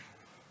user?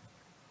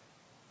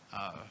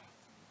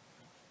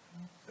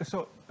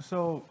 So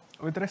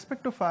with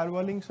respect to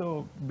firewalling,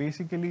 so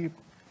basically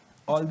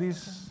all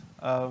these,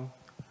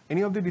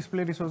 any of the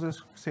display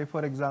resources, say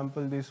for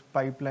example, these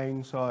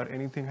pipelines or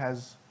anything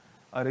has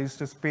a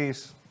register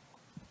space,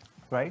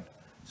 right?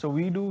 So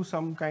we do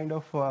some kind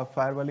of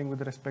firewalling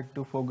with respect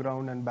to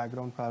foreground and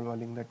background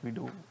firewalling that we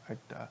do at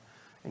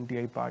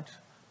NTI parts.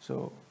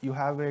 So you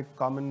have a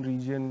common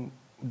region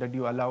that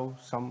you allow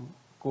some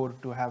core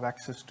to have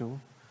access to,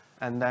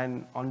 and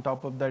then on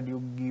top of that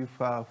you give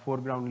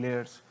foreground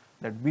layers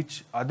that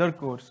which other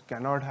cores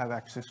cannot have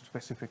access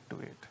specific to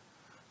it.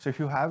 So if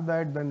you have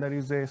that, then there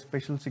is a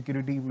special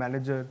security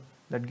manager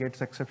that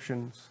gets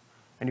exceptions,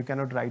 and you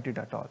cannot write it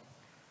at all.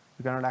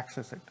 You cannot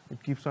access it.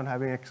 It keeps on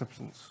having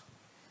exceptions.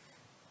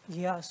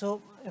 Yeah,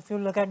 so if you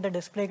look at the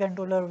display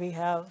controller we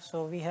have,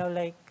 so we have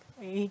like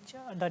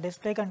the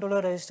display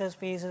controller register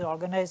space is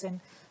organized in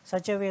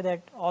such a way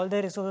that all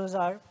the resources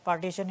are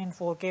partitioned in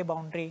 4K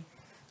boundary.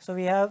 So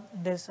we have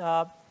this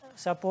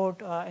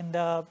support in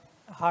the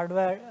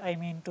hardware,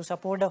 to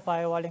support the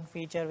firewalling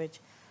feature, which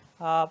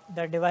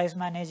the device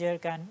manager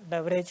can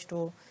leverage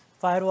to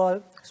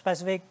firewall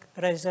specific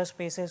register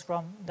spaces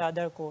from the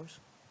other cores.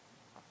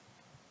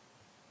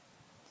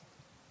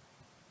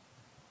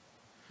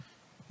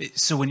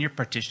 So when you're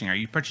partitioning, are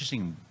you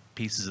partitioning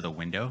pieces of the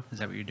window? Is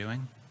that what you're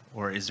doing?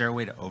 Or is there a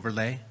way to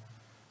overlay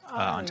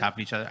on top of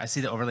each other? I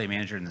see the overlay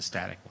manager in the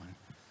static one.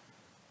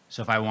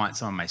 So if I want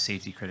some of my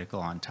safety critical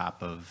on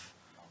top of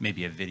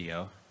maybe a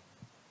video,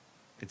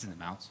 it's in the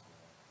mounts?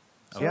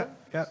 Oh.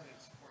 Yeah.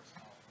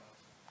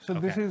 So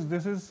this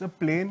is a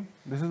plane.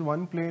 This is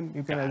one plane.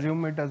 You can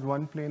assume it as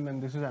one plane,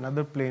 and this is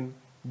another plane.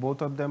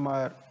 Both of them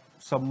are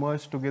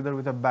submerged together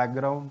with a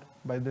background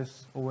by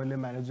this overlay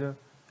manager,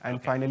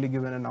 and finally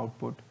given an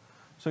output.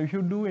 So if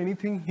you do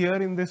anything here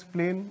in this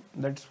plane,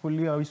 that's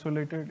fully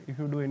isolated. If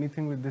you do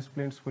anything with this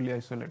plane, it's fully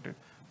isolated.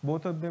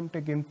 Both of them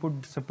take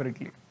input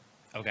separately.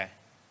 Okay.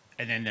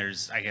 And then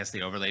there's, I guess,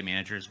 the overlay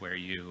managers where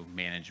you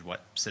manage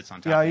what sits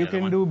on top Yeah, of the you other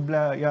can one.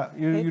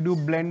 do you do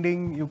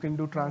blending, you can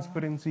do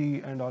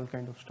transparency and all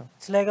kind of stuff.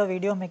 It's like a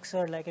video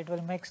mixer, like it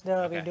will mix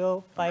the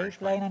video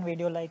pipeline and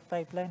video light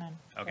pipeline. And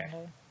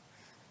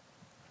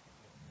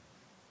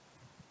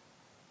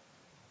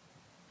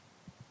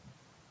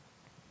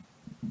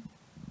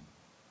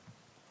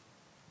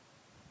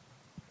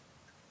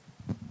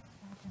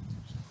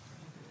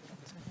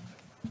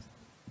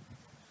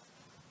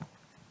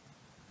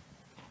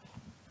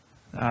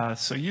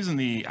So using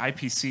the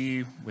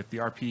IPC with the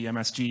RP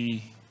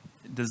MSG,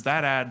 does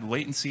that add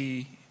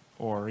latency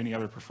or any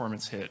other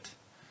performance hit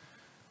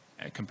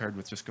compared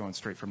with just going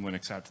straight from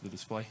Linux out to the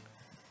display?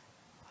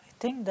 I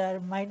think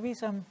there might be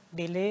some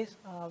delays.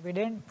 We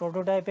didn't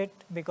prototype it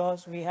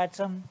because we had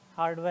some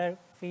hardware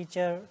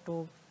feature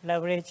to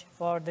leverage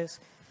for this.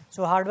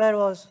 So hardware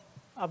was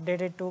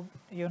updated to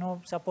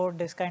support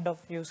this kind of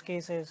use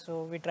cases.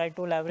 So we tried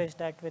to leverage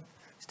that with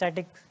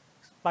static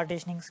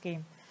partitioning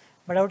scheme.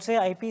 But I would say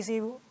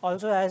IPC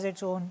also has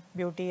its own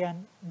beauty,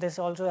 and this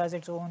also has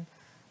its own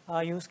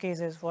use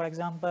cases. For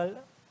example,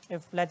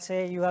 if let's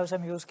say you have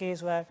some use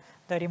case where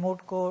the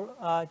remote core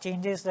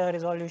changes the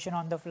resolution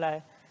on the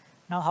fly,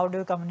 now how do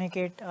you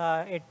communicate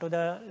it to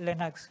the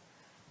Linux?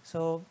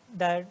 So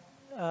that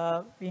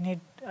we need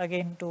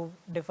again to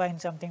define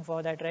something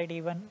for that, right?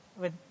 Even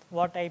with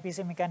what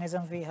IPC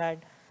mechanisms we had,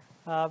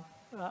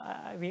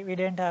 we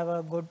didn't have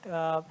a good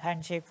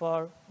handshake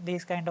for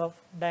these kind of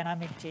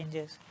dynamic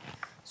changes.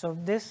 So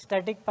this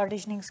static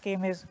partitioning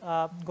scheme is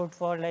good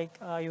for like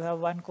you have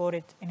one core,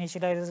 it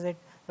initializes it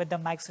with the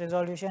max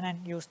resolution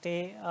and you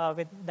stay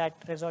with that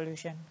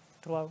resolution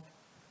throughout.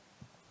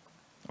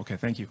 Okay,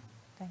 thank you.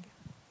 Thank you.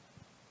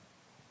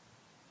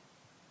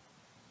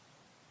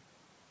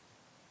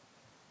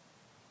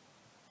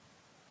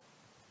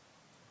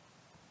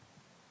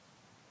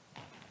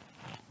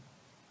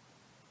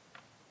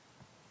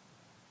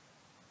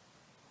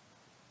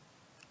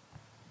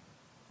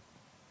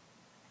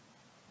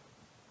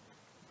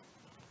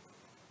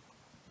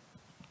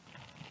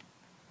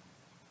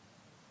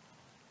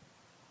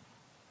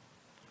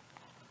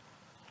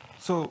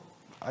 So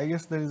I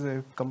guess there is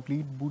a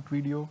complete boot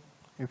video.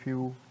 If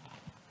you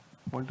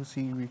want to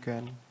see, we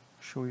can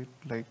show it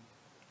like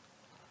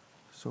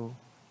so.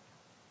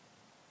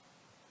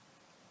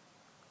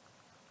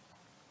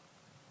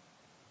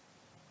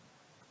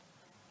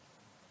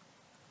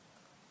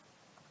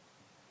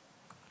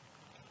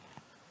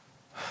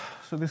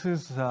 So this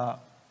is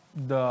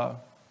the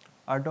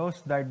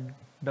RTOS that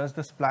does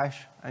the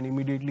splash and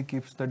immediately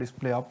keeps the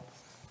display up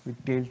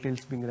with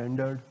telltales being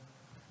rendered.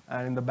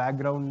 And in the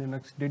background,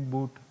 Linux did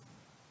boot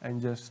and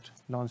just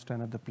launched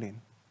another plane.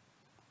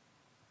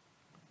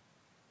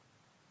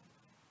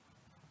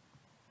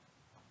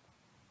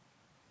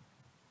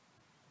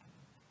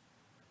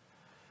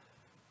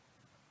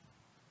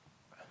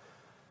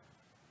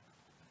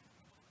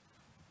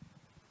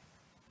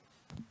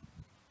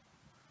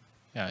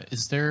 Yeah,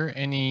 is there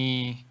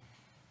any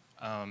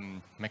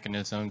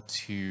mechanism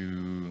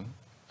to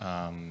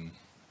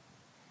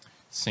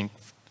sync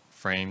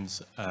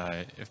frames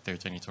if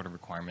there's any sort of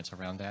requirements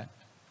around that?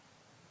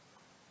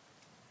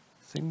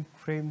 Sync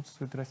frames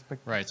with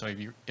respect. Right. So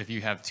if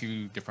you have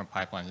two different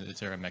pipelines, is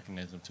there a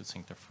mechanism to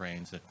sync the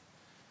frames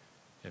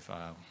if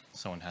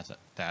someone has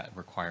that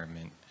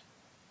requirement?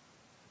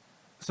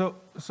 So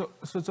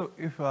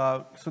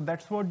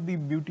that's what the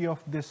beauty of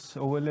this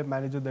overlay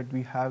manager that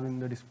we have in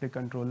the display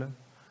controller.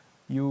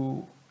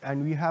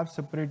 And we have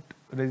separate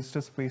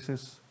register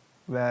spaces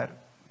where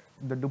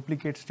the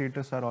duplicate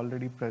status are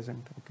already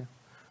present. Okay.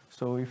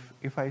 So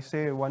if I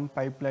say one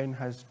pipeline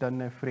has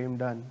done a frame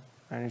done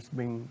and it's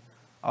being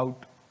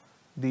out,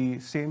 the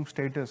same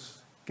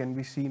status can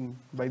be seen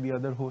by the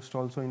other host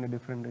also in a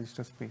different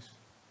register space.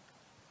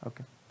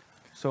 Okay.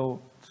 So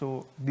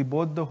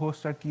both the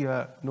hosts are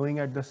knowing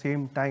at the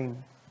same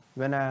time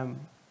when I am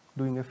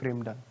doing a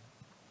frame done.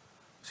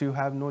 So you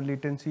have no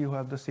latency, you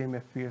have the same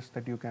FPS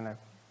that you can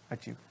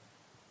achieve.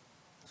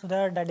 So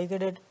there are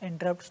dedicated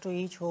interrupts to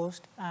each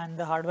host, and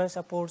the hardware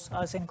supports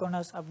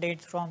asynchronous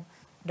updates from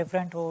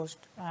different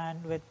hosts,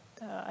 and with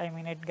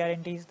it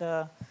guarantees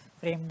the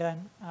frame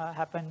done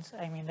happens.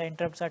 The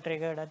interrupts are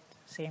triggered at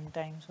the same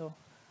time. So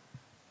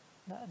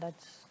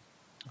that's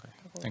okay.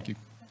 Thank you.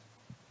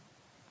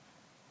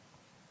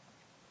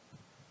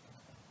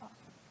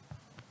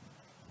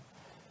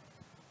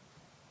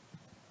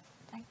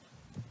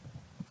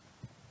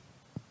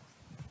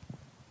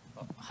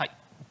 Hi,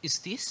 is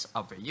this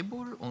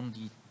available on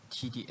the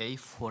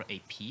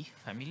TDA4AP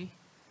family?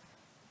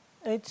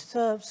 It's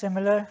a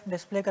similar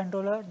display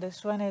controller.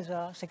 This one is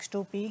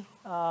 62P,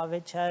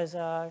 which has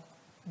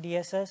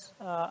DSS.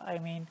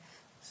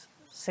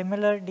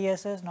 Similar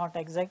DSS, not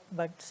exact,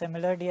 but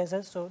similar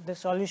DSS. So this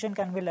solution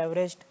can be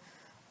leveraged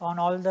on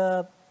all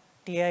the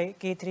TI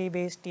K3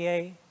 based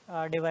TI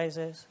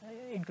devices,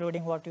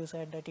 including what you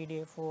said, the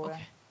TDA4.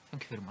 Okay,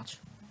 thank you very much.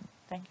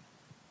 Thank you.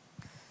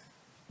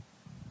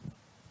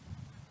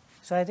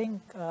 So I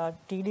think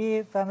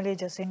TDA family,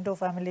 Jacinto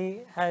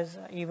family has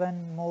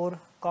even more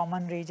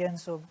common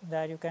regions, so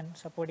that you can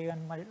support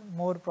even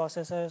more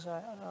processors,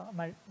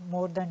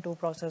 more than 2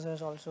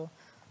 processors also.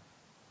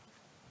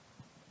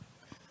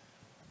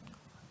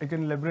 I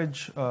can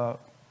leverage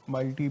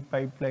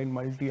multi-pipeline,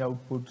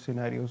 multi-output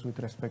scenarios with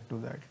respect to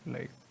that.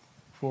 Like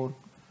four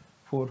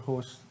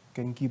hosts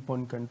can keep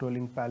on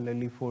controlling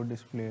parallelly 4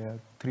 displays,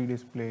 3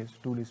 displays,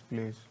 2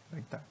 displays,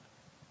 like that.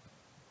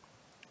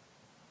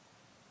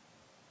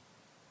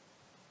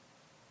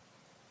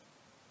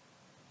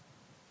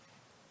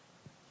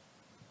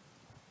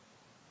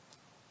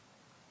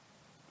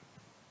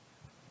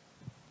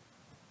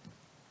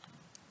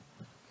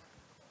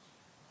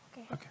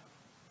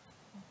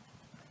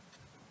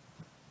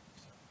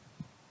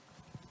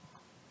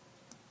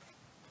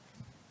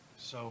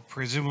 So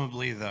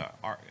presumably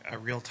a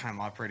real-time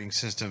operating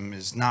system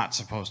is not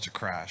supposed to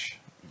crash,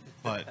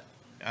 but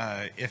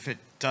if it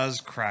does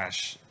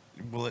crash,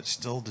 will it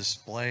still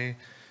display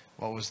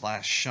what was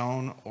last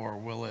shown, or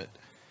will it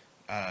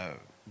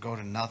go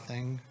to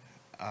nothing?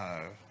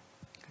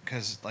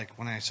 Because like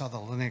when I saw the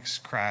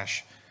Linux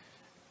crash,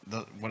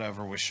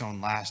 whatever was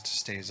shown last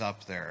stays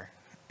up there,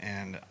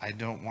 and I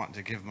don't want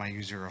to give my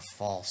user a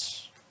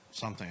false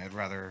something. I'd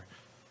rather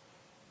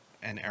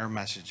an error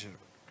message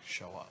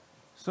show up.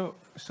 So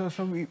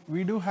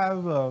we do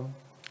have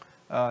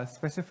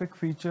specific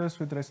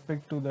features with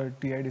respect to the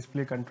TI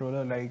display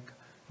controller, like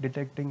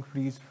detecting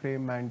freeze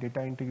frame and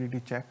data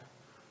integrity check.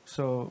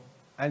 So,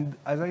 and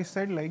as I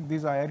said, like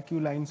these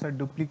IRQ lines are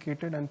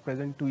duplicated and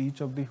present to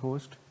each of the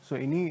host. So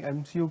any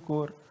MCU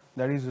core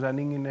that is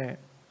running in a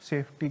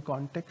safety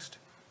context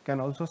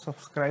can also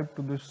subscribe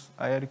to this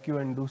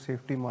IRQ and do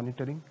safety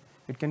monitoring.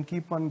 It can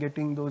keep on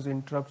getting those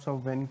interrupts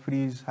of when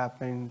freeze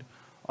happened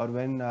or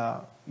when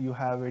you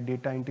have a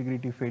data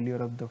integrity failure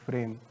of the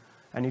frame.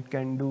 And it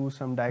can do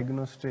some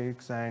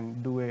diagnostics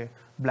and do a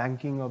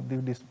blanking of the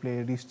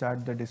display,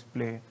 restart the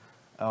display,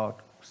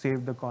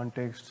 save the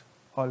context,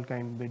 all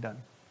can be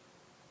done.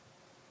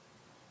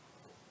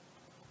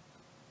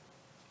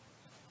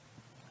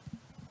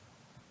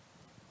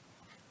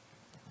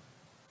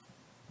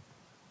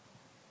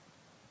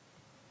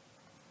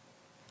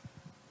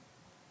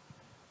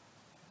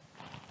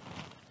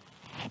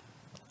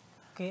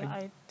 Okay,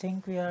 I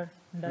think we are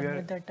done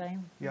with the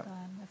time. Yeah.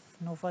 And if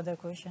no further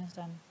questions,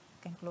 then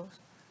we can close.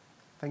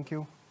 Thank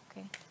you.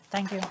 Okay,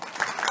 thank you.